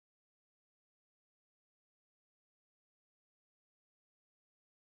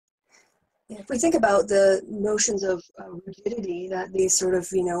If we think about the notions of rigidity that these sort of,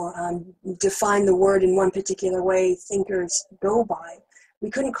 define the word in one particular way thinkers go by, we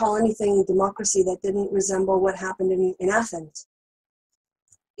couldn't call anything democracy that didn't resemble what happened in Athens.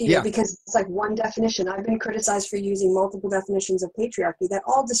 Because it's like one definition. I've been criticized for using multiple definitions of patriarchy that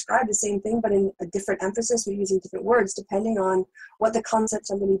all describe the same thing, but in a different emphasis. We're using different words depending on what the concepts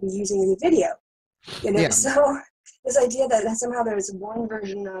I'm going to be using in the video. So this idea that somehow there's one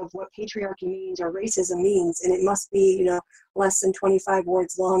version of what patriarchy means or racism means, and it must be, less than 25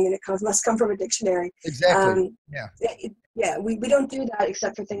 words long, and it must come from a dictionary. Exactly. We don't do that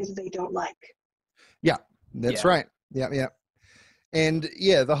except for things that they don't like. Yeah, that's right. Yeah. And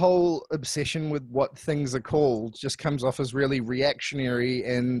the whole obsession with what things are called just comes off as really reactionary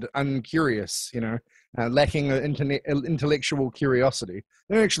and uncurious, lacking intellectual curiosity.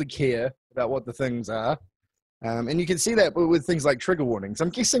 They don't actually care about what the things are. And you can see that with things like trigger warnings. I'm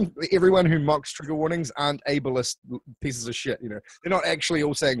guessing everyone who mocks trigger warnings aren't ableist pieces of shit. They're not actually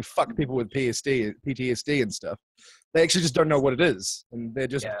all saying fuck people with PTSD and stuff. They actually just don't know what it is, and they're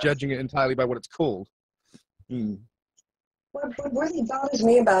just judging it entirely by what it's called. What really bothers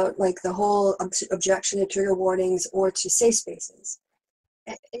me about the whole objection to trigger warnings or to safe spaces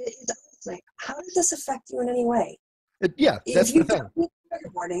is how does this affect you in any way? That's the thing. Trigger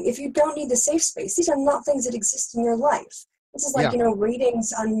warning, if you don't need the safe space, these are not things that exist in your life. This is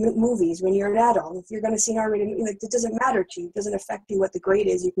ratings on movies when you're an adult. If you're going to see an R-rated movie, it doesn't matter to you. It doesn't affect you what the grade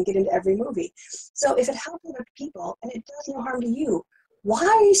is. You can get into every movie. So if it helps other people and it does no harm to you, why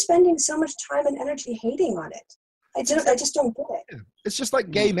are you spending so much time and energy hating on it? I just don't get it. It's just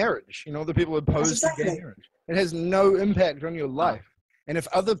like gay marriage. The people opposed to gay marriage. It has no impact on your life. And if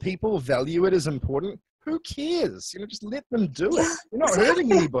other people value it as important, who cares? Just let them do it. You're not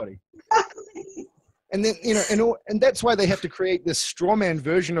hurting anybody. And then, and that's why they have to create this straw man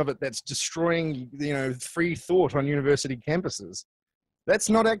version of it that's destroying, free thought on university campuses. That's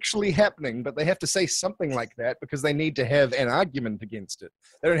not actually happening, but they have to say something like that because they need to have an argument against it.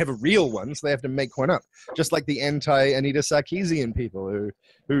 They don't have a real one, so they have to make one up. Just like the anti-Anita Sarkeesian people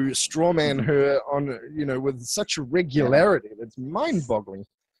who strawman her on, with such regularity. That's mind-boggling.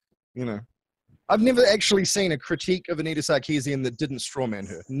 I've never actually seen a critique of Anita Sarkeesian that didn't strawman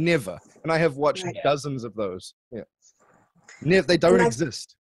her. Never. And I have watched dozens of those. They don't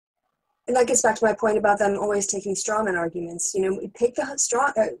exist. And that gets back to my point about them always taking strawman arguments. Pick the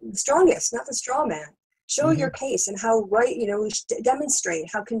strongest, not the straw man. Show your case and how demonstrate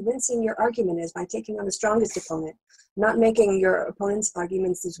how convincing your argument is by taking on the strongest opponent, not making your opponent's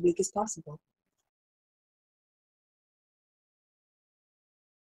arguments as weak as possible.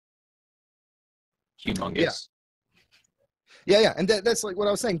 Humongous. Yeah. And that's like what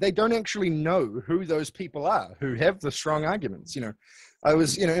I was saying. They don't actually know who those people are who have the strong arguments. I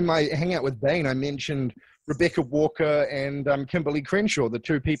was, in my hangout with Bain, I mentioned Rebecca Walker and Kimberly Crenshaw, the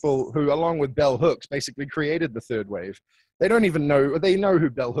two people who, along with Bell Hooks, basically created the third wave. They don't even know, they know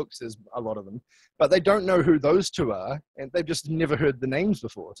who Bell Hooks is, a lot of them, but they don't know who those two are, and they've just never heard the names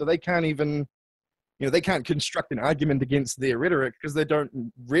before. So they can't even, they can't construct an argument against their rhetoric because they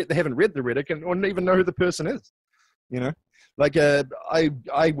haven't read the rhetoric and don't even know who the person is,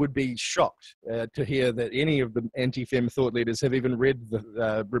 I would be shocked to hear that any of the anti-fem thought leaders have even read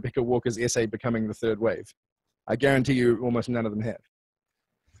the Rebecca Walker's essay, Becoming the Third Wave. I guarantee you almost none of them have.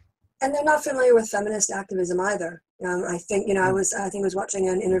 And they're not familiar with feminist activism either. I think, I was watching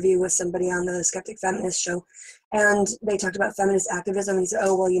an interview with somebody on the Skeptic Feminist show, and they talked about feminist activism. And he said,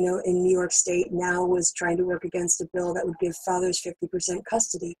 in New York State now was trying to work against a bill that would give fathers 50%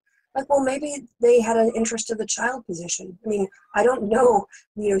 custody. Maybe they had an interest of the child position. I don't know.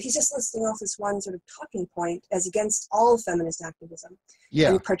 He's just listing off this one sort of talking point as against all feminist activism.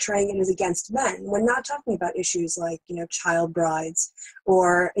 And portraying it as against men. We're not talking about issues like, child brides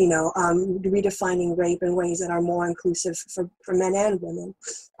or, redefining rape in ways that are more inclusive for men and women.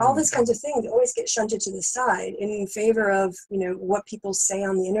 All these kinds of things always get shunted to the side in favor of, what people say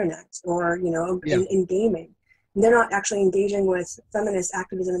on the internet or, in gaming. They're not actually engaging with feminist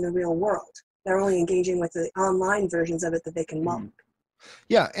activism in the real world. They're only engaging with the online versions of it that they can mock.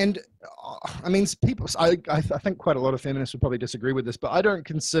 Yeah, and people. I think quite a lot of feminists would probably disagree with this, but I don't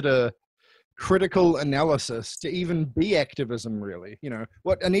consider critical analysis to even be activism, really.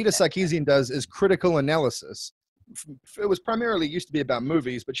 What Anita Sarkeesian does is critical analysis. It was primarily used to be about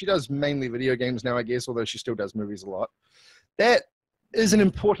movies, but she does mainly video games now, I guess, although she still does movies a lot. That is an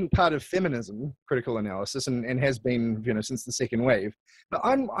important part of feminism, critical analysis, and has been, since the second wave. But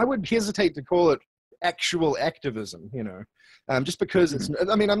I would hesitate to call it actual activism, just because it's,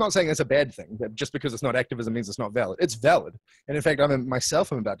 I mean, I'm not saying it's a bad thing, that just because it's not activism means it's not valid. It's valid. And in fact, I'm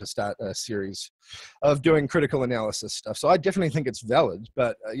about to start a series of doing critical analysis stuff. So I definitely think it's valid,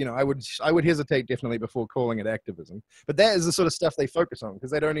 but I would hesitate definitely before calling it activism. But that is the sort of stuff they focus on,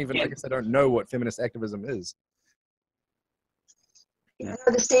 because they don't even, I guess they don't know what feminist activism is. Yeah.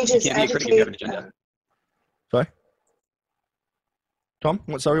 The stages you can't be a critic if you have an agenda. Sorry? Tom,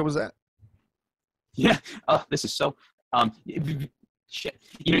 what story was that? Yeah. Oh, this is so shit.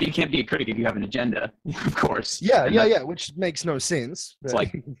 You can't be a critic if you have an agenda, of course. Yeah, which makes no sense. It's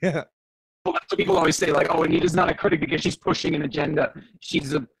like, yeah. So people always say, like, oh, Anita's not a critic because she's pushing an agenda.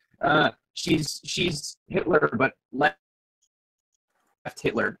 She's Hitler, but left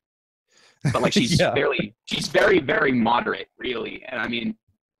Hitler. But like she's she's very, very moderate, really. And I mean,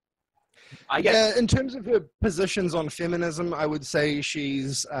 I guess in terms of her positions on feminism, I would say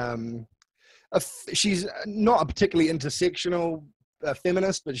she's not a particularly intersectional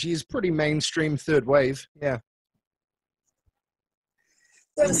feminist, but she's pretty mainstream third wave. Yeah.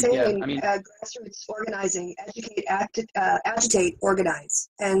 They're the same. Grassroots organizing, educate, agitate, organize,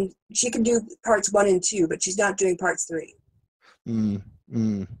 and she can do parts 1 and 2, but she's not doing parts 3.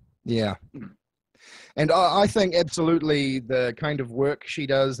 Yeah. And I think absolutely the kind of work she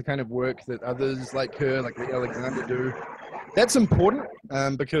does, the kind of work that others like her, like Lee Alexander, do, that's important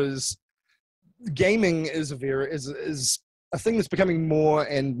because gaming is a thing that's becoming more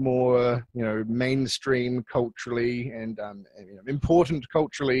and more, mainstream culturally and important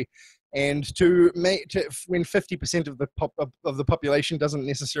culturally. And when 50% of the population doesn't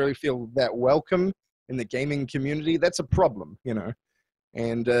necessarily feel that welcome in the gaming community, that's a problem,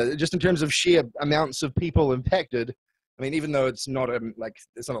 And just in terms of sheer amounts of people impacted, I mean, even though it's not a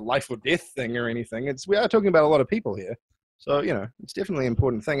life or death thing or anything, we are talking about a lot of people here. So, it's definitely an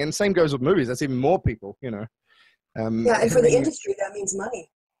important thing. And same goes with movies. That's even more people, and for the industry, that means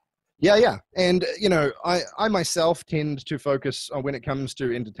money. Yeah. And, I myself tend to focus on, when it comes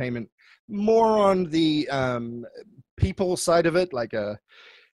to entertainment, more on the people side of it, like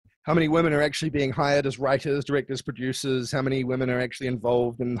how many women are actually being hired as writers, directors, producers, how many women are actually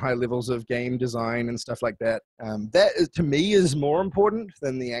involved in high levels of game design and stuff like that. That, to me, is more important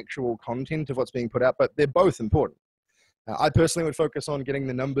than the actual content of what's being put out, but they're both important. I personally would focus on getting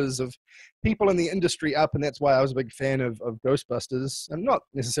the numbers of people in the industry up, and that's why I was a big fan of Ghostbusters, and not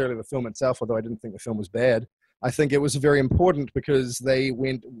necessarily the film itself, although I didn't think the film was bad. I think it was very important because they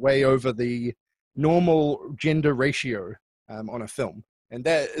went way over the normal gender ratio on a film. And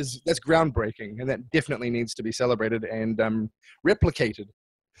that's groundbreaking, and that definitely needs to be celebrated and replicated.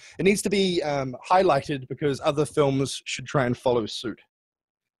 It needs to be highlighted because other films should try and follow suit.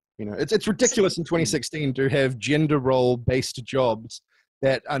 It's ridiculous in 2016 to have gender role-based jobs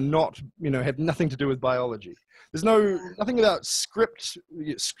that are not, have nothing to do with biology. There's nothing about script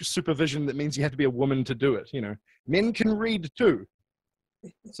supervision that means you have to be a woman to do it. Men can read too.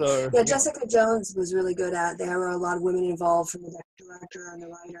 So yeah, Jessica Jones was really good at. There were a lot of women involved, from the director and the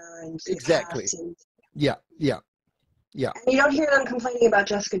writer and exactly. Yeah. And you don't hear them complaining about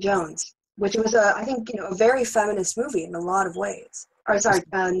Jessica Jones, which was I think a very feminist movie in a lot of ways. Or sorry,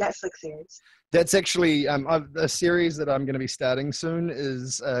 Netflix series. That's actually a series that I'm going to be starting soon.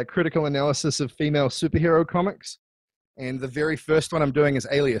 Is a critical analysis of female superhero comics, and the very first one I'm doing is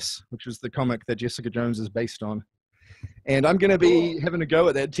Alias, which is the comic that Jessica Jones is based on. And I'm going to be having a go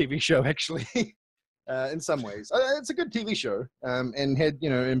at that TV show, actually, in some ways. It's a good TV show and had,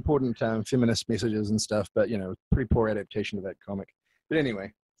 important feminist messages and stuff, but, pretty poor adaptation of that comic. But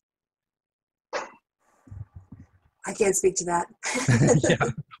anyway. I can't speak to that. Yeah.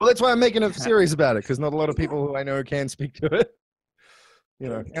 Well, that's why I'm making a series about it, because not a lot of people who I know can speak to it.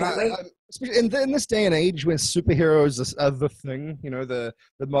 And in this day and age when superheroes are the thing, the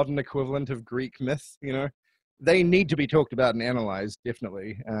modern equivalent of Greek myth, they need to be talked about and analyzed,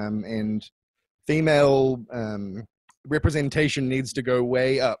 definitely. And female representation needs to go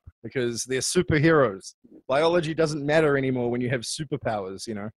way up because they're superheroes. Biology doesn't matter anymore when you have superpowers,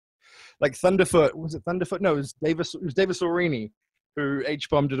 Like Thunderfoot, was it Thunderfoot? No, it was Davis Orini, who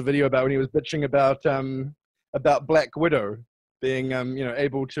H-Bomb did a video about when he was bitching about Black Widow being,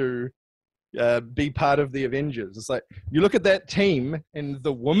 able to be part of the Avengers. It's like, you look at that team and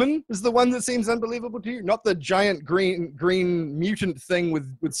the woman is the one that seems unbelievable to you, not the giant green mutant thing with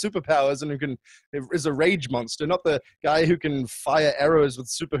superpowers and who is a rage monster, not the guy who can fire arrows with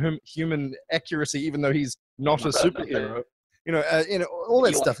superhuman accuracy even though he's not a superhero. All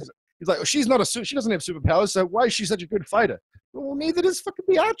that stuff. He's like, she doesn't have superpowers, so why is she such a good fighter? Well, neither does fucking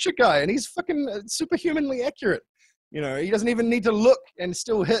the Archer guy, and he's fucking superhumanly accurate. You know, he doesn't even need to look and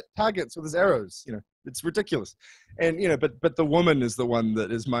still hit targets with his arrows. You know, it's ridiculous. And, you know, but the woman is the one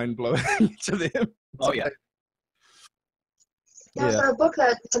that is mind-blowing to them. Oh, yeah. There's a book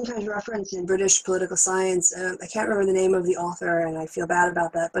that sometimes referenced in British political science. I can't remember the name of the author, and I feel bad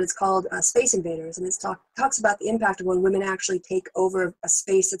about that, but it's called Space Invaders, and it talks about the impact of when women actually take over a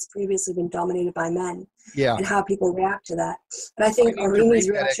space that's previously been dominated by men, and how people react to that. And I think Irini's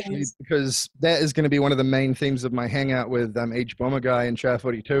reaction is... because that is going to be one of the main themes of my hangout with H. Bomber Guy and Char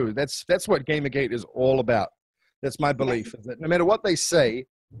 42. That's what Gamergate is all about. That's my belief, is that no matter what they say,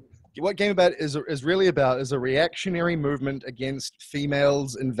 what Gamergate is really about is a reactionary movement against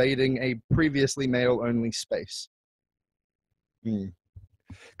females invading a previously male-only space.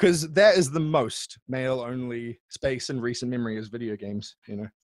 Because that is the most male-only space in recent memory is video games, you know.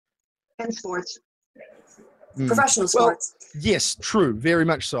 And sports. Professional sports. Well, yes, true, very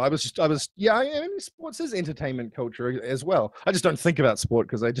much so. Yeah, sports is entertainment culture as well. I just don't think about sport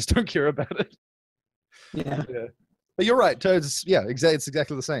because I just don't care about it. Yeah. But you're right. It's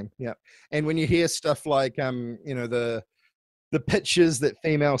exactly the same. Yeah. And when you hear stuff like, you know, the pitches that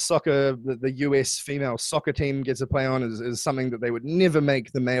female soccer, the US female soccer team gets to play on is something that they would never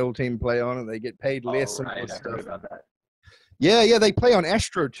make the male team play on, and they get paid less. Oh, right. I heard about that. Yeah, they play on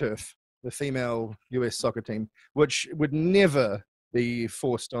AstroTurf, the female US soccer team, which would never be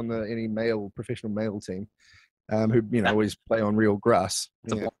forced on any professional male team, who, you know, always play on real grass.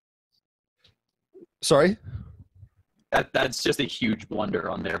 Yeah. Sorry? That's just a huge blunder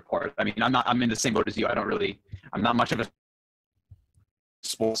on their part. I mean, I'm in the same boat as you. I'm not much of a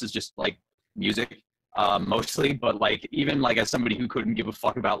sports is just like music, mostly, but like even like as somebody who couldn't give a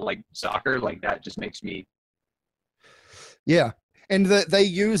fuck about like soccer, like that just makes me. Yeah. And they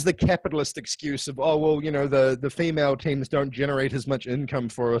use the capitalist excuse of, oh, well, you know, the female teams don't generate as much income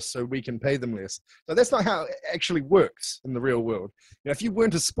for us, so we can pay them less. So that's not how it actually works in the real world. You know, if you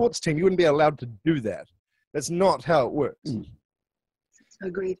weren't a sports team, you wouldn't be allowed to do that. That's not how it works.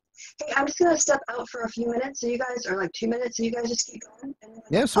 Agreed. Hey, I'm just going to step out for a few minutes. So you guys are like 2 minutes. So you guys just keep going. And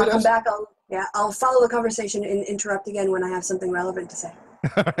yeah, sweet. I'll come back. I'll follow the conversation and interrupt again when I have something relevant to say.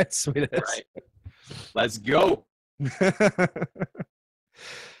 All right, sweet. All right. Let's go.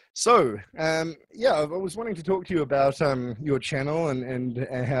 So, yeah, I was wanting to talk to you about your channel and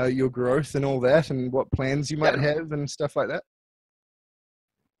how your growth and all that and what plans you might have and stuff like that.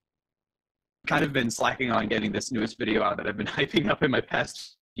 Kind of been slacking on getting this newest video out that I've been hyping up in my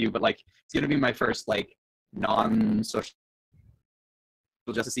past few, but like it's gonna be my first like non-social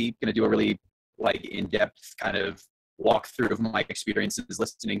justice-y, gonna do a really like in-depth kind of walkthrough of my experiences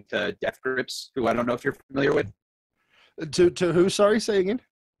listening to Death Grips, who I don't know if you're familiar with. To who? Sorry, say again.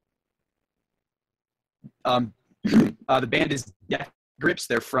 The band is Death Grips.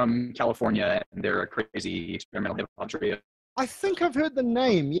 They're from California and they're a crazy experimental hip-hop trio. I think I've heard the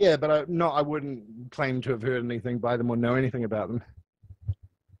name, yeah, but I wouldn't claim to have heard anything by them or know anything about them.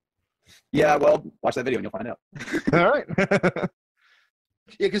 Yeah, well, watch that video and you'll find out. All right.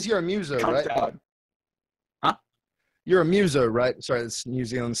 Yeah, because you're a muso, right? Huh? You're a muso, right? Sorry, that's New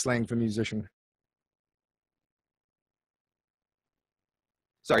Zealand slang for musician.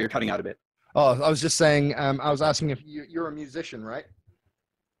 Sorry, you're cutting out a bit. Oh, I was just saying, I was asking if you're a musician, right?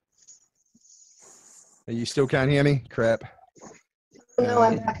 You still can't hear me? Crap. No,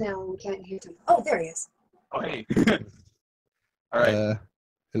 I'm back now. We can't hear him. Oh, there he is. Oh, hey. All right.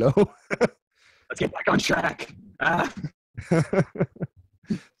 Hello? Let's get back on track.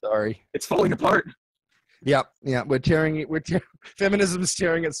 Sorry. It's falling apart. Yeah. Feminism's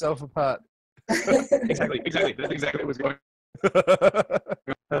tearing itself apart. Exactly. That's exactly what's going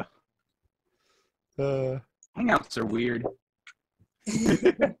on. Hangouts are weird.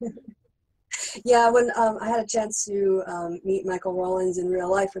 Yeah, when I had a chance to meet Michael Rollins in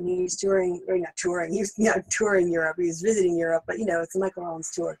real life when he was touring, or not touring, he was not touring Europe, he was visiting Europe, but you know, it's the Michael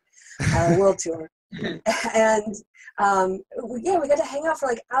Rollins tour, world tour. And we got to hang out for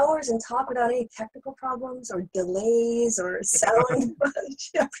like hours and talk without any technical problems or delays or sound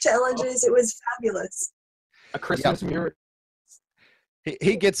challenges. It was fabulous. A Christmas mirror.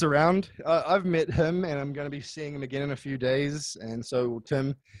 He gets around. I've met him, and I'm going to be seeing him again in a few days, and so will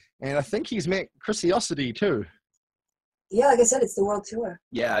Tim. And I think he's met Kristi too. Yeah, like I said, it's the world tour.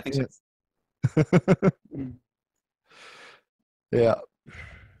 Yeah, I think so. Yeah.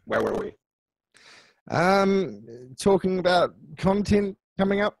 Where were we? Talking about content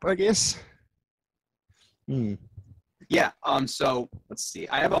coming up, I guess. Yeah. So let's see.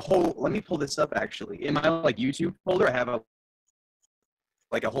 I have a whole. Let me pull this up. Actually, in my like YouTube folder, I have a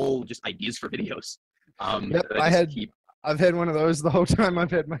whole just ideas for videos. Yep, I've had one of those the whole time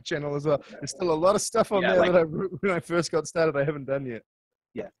I've had my channel as well. There's still a lot of stuff on there like, that I wrote when I first got started I haven't done yet.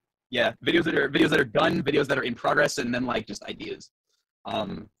 Yeah, videos that are done, videos that are in progress, and then like just ideas.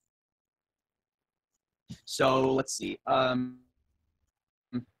 So let's see. About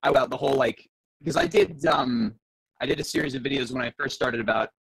the whole like, because I did a series of videos when I first started about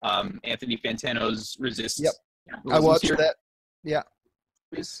Anthony Fantano's Resist. Yep, I watched that. Yeah,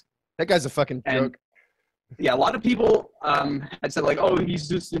 that guy's a fucking joke. Yeah, a lot of people had said like, oh,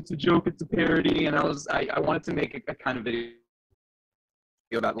 it's a joke, it's a parody, and I wanted to make a kind of video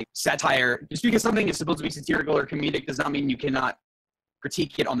about like satire. Just because something is supposed to be satirical or comedic does not mean you cannot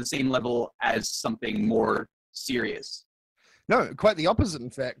critique it on the same level as something more serious. No, quite the opposite, in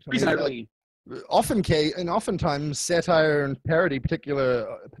fact. Oftentimes satire and parody,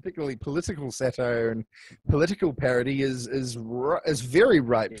 particularly political satire and political parody, is very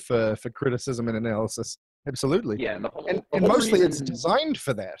ripe for criticism and analysis. Absolutely. Yeah, and mostly it's designed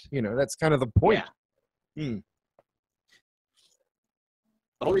for that. That's kind of the point. Yeah.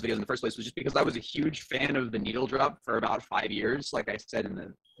 The whole reason in the first place was just because I was a huge fan of the needle drop for about 5 years, like I said in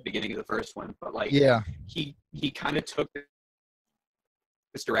the beginning of the first one. But like, yeah, he kind of took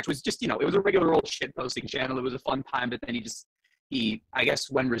this direction. It was just, it was a regular old shit posting channel. It was a fun time, but then he I guess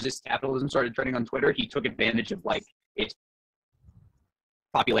when Resist Capitalism started trending on Twitter, he took advantage of like its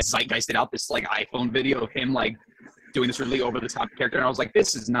popular zeitgeisted out this like iPhone video of him like doing this really over the top character, and I was like,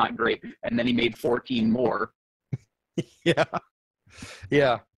 this is not great. And then he made 14 more.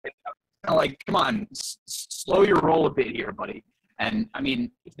 Yeah. Like, come on, slow your roll a bit here, buddy. And I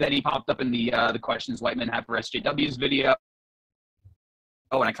mean, then he popped up in the questions white men have for SJW's video.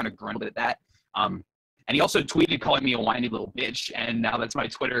 Oh, and I kind of grumbled at that. And he also tweeted calling me a whiny little bitch, and now that's my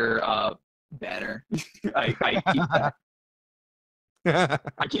Twitter banner. I keep that.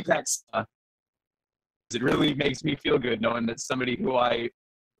 I keep that stuff. It really makes me feel good knowing that somebody who I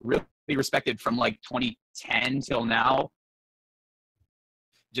really respected from like 2010 till now,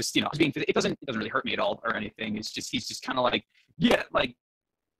 just it doesn't really hurt me at all or anything. It's just he's just kind of like, yeah, like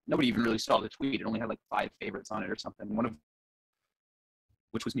nobody even really saw the tweet. It only had like 5 favorites on it or something. One of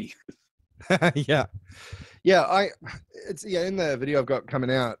which was me. Yeah. In the video I've got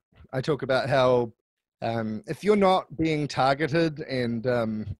coming out, I talk about how if you're not being targeted and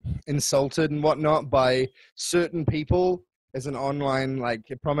insulted and whatnot by certain people as an online, like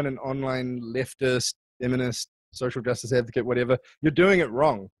a prominent online leftist, feminist, social justice advocate, whatever, you're doing it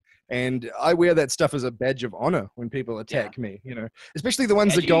wrong. And I wear that stuff as a badge of honor when people attack me, especially the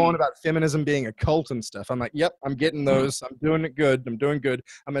ones that go on about feminism being a cult and stuff. I'm like, yep, I'm getting those. I'm doing it good. I'm doing good.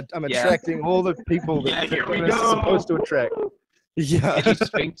 I'm attracting all the people that feminists are supposed to attract. Yeah.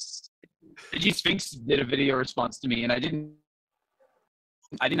 Digi Sphinx did a video response to me, and I didn't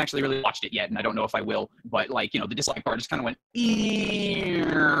actually really watch it yet, and I don't know if I will, but like, the dislike bar just kind of went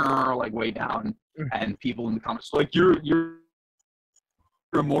like way down, and people in the comments were like, you're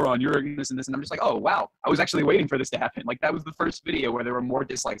a moron, you're this and this, and I'm just like, oh wow, I was actually waiting for this to happen. Like, that was the first video where there were more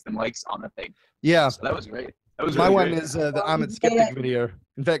dislikes than likes on the thing. Yeah, so that was great. That was my really one great. Is the Armored Skeptic video.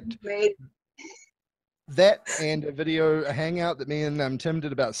 In fact, that and a video, a hangout that me and Tim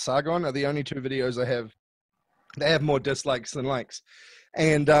did about Sargon are the only 2 videos I have. They have more dislikes than likes.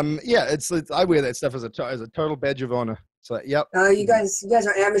 And it's I wear that stuff as a total badge of honor. So yep. You guys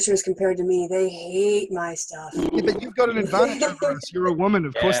are amateurs compared to me. They hate my stuff. Yeah, but you've got an advantage over us. You're a woman,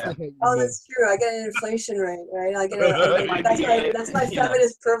 of course. They hate you. Oh, that's true. I get an inflation rate, right? That's my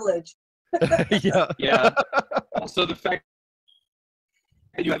feminist privilege. Yeah. Also, the fact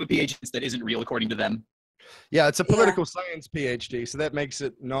that you have a PhD that isn't real according to them. Yeah, it's a political science PhD, so that makes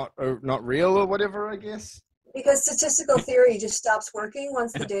it not real or whatever, I guess. Because statistical theory just stops working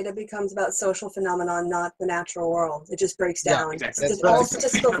once the data becomes about social phenomenon, not the natural world. It just breaks down. Yeah, exactly. All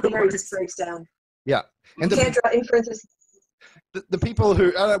statistical theory just breaks down. Yeah. And you can't draw inferences. The people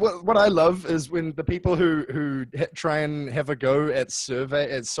who what I love is when the people who try and have a go at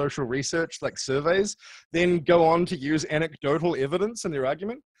social research, like surveys, then go on to use anecdotal evidence in their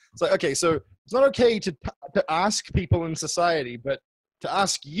argument. It's like, okay, so it's not okay to ask people in society, but to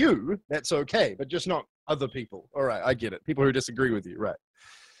ask you, that's okay, but just not other people. All right, I get it. People who disagree with you, right?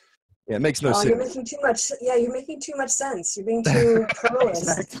 Yeah, it makes no sense. You're making too much. Yeah, you're making too much sense. You're being too pluralist.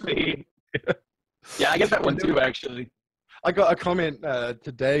 Exactly. Yeah, I get that one too, actually. I got a comment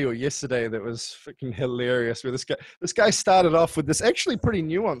today or yesterday that was freaking hilarious. Where this guy started off with this actually pretty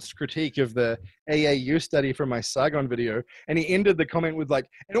nuanced critique of the AAU study from my Sargon video, and he ended the comment with like,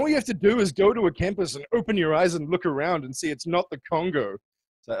 "And all you have to do is go to a campus and open your eyes and look around and see it's not the Congo."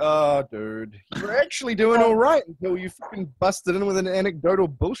 It's like, oh, dude, you're actually doing all right until you fucking busted in with an anecdotal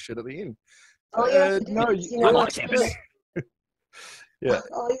bullshit at the end. Oh yeah, no, I'm on campus. Yeah.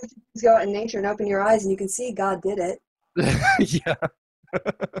 All you have to do is go out in nature and open your eyes, and you can see God did it. Yeah.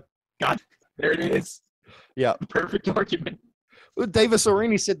 God, there it is. Yeah. Perfect argument. Well, Davis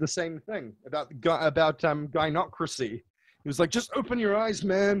Orini said the same thing about gynocracy. He was like, just open your eyes,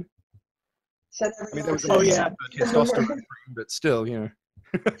 man. Said I mean, everyone there was a says. yeah. testosterone cream, but still, you know.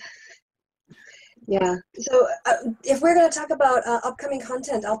 Yeah. So if we're going to talk about upcoming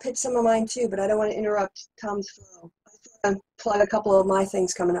content, I'll pitch some of mine too, but I don't want to interrupt Tom's flow. I plug a couple of my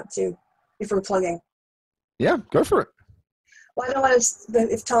things coming up too, if we're plugging. Yeah, go for it. Well, I don't want to,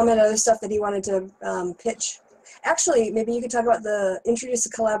 if Tom had other stuff that he wanted to pitch. Actually, maybe you could talk about introduce the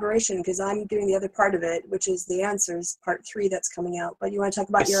collaboration, because I'm doing the other part of it, which is the answers, part 3 that's coming out. But you want to talk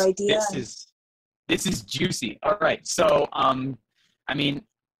about your idea? This is juicy. All right. So, I mean,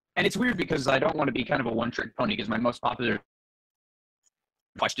 and it's weird because I don't want to be kind of a one-trick pony, because my most popular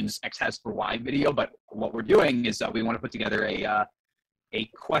questions X has for Y video, but what we're doing is we want to put together a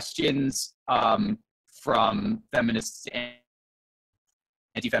questions from feminists and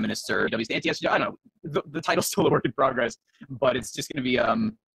anti-feminists, or anti-SJ, I don't know. The title's still a work in progress, but it's just going to be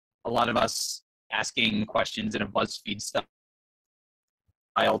a lot of us asking questions in a BuzzFeed style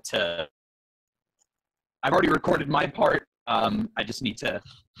to. I've already recorded my part. I just need to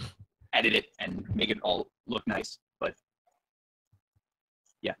edit it and make it all look nice. But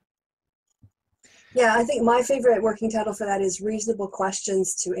yeah. Yeah, I think my favorite working title for that is Reasonable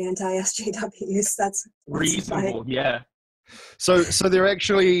Questions to Anti-SJWs. That's reasonable, yeah. So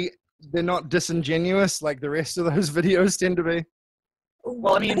they're not disingenuous like the rest of those videos tend to be.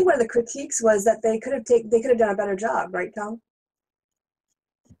 Well, I mean, think one of the critiques was that they could have done a better job, right, Tom?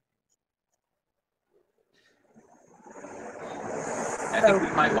 I think we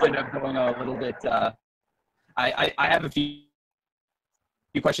might wind up going a little bit. I have a few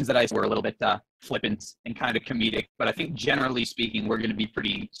questions that I were a little bit flippant and kind of comedic, but I think generally speaking, we're going to be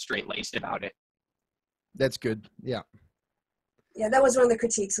pretty straight-laced about it. That's good. Yeah. Yeah, that was one of the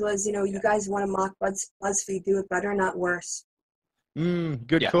critiques was, you guys want to mock BuzzFeed, do it better, not worse.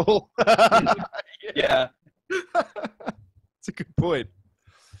 Good call. Yeah. It's a good point.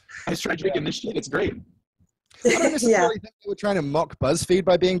 I was trying drinking this shit. It's great. I don't necessarily think they were trying to mock BuzzFeed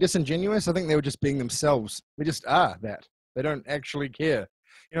by being disingenuous. I think they were just being themselves. They just are that. They don't actually care.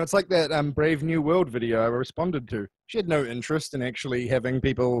 It's like that Brave New World video I responded to. She had no interest in actually having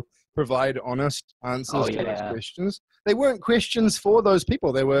people provide honest answers to those questions. They weren't questions for those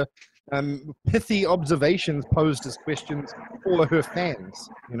people. They were pithy observations posed as questions for her fans,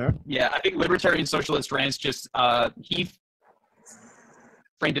 Yeah, I think Libertarian Socialist Rants just, he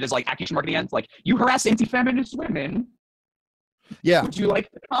framed it as like accusation marketing ends, like, you harass anti-feminist women. Yeah. Would you like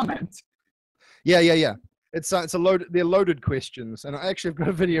to comment? Yeah. They're loaded questions. And I actually have got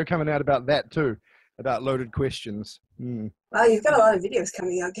a video coming out about that too, about loaded questions. Wow, you've got a lot of videos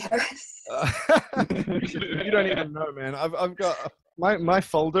coming out, Garrett. You don't even know, man. I've got my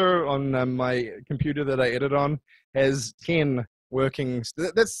folder on my computer that I edit on has 10 working.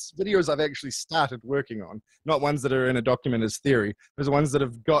 That's videos I've actually started working on, not ones that are in a document as theory. Those are ones that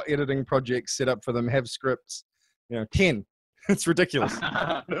have got editing projects set up for them, have scripts. 10. It's ridiculous.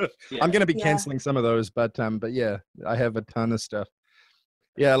 I'm going to be canceling some of those, but yeah, I have a ton of stuff.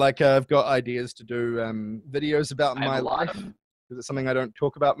 Yeah, like I've got ideas to do videos about my life, because it's something I don't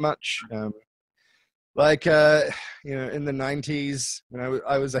talk about much. In the 90s, when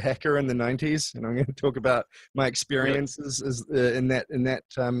I was a hacker in the 90s, and I'm going to talk about my experiences in that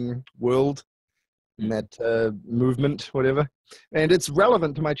world, in that movement, whatever. And it's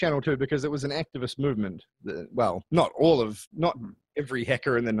relevant to my channel too, because it was an activist movement. Well, not every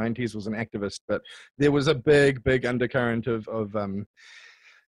hacker in the 90s was an activist, but there was a big undercurrent of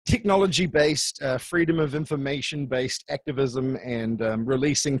technology-based, freedom of information-based activism, and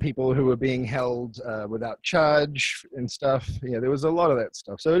releasing people who were being held without charge and stuff. Yeah, there was a lot of that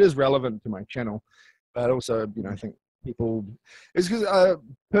stuff. So it is relevant to my channel. But also, I think people... It's because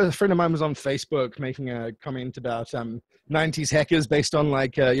a friend of mine was on Facebook making a comment about 90s hackers based on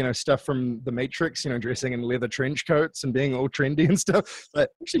stuff from The Matrix, dressing in leather trench coats and being all trendy and stuff. But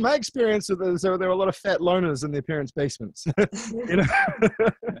actually my experience with those, there were a lot of fat loners in their parents' basements.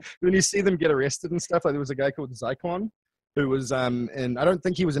 When you see them get arrested and stuff, like there was a guy called Zyklon who was and I don't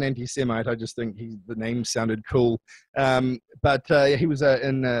think he was an anti-Semite. I just think the name sounded cool. But he was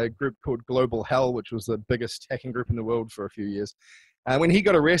in a group called Global Hell, which was the biggest hacking group in the world for a few years. When he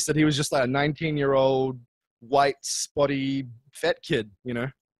got arrested, he was just like a 19-year-old white spotty fat kid,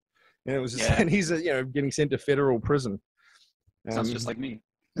 and it was just, and he's getting sent to federal prison. Sounds just like me.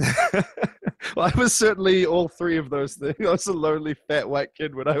 Well, I was certainly all three of those things. I was a lonely fat white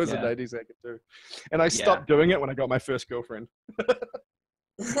kid when I was a 90s actor too. And I stopped doing it when I got my first girlfriend.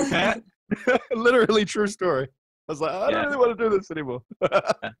 Literally true story. I was like, I don't really want to do this anymore.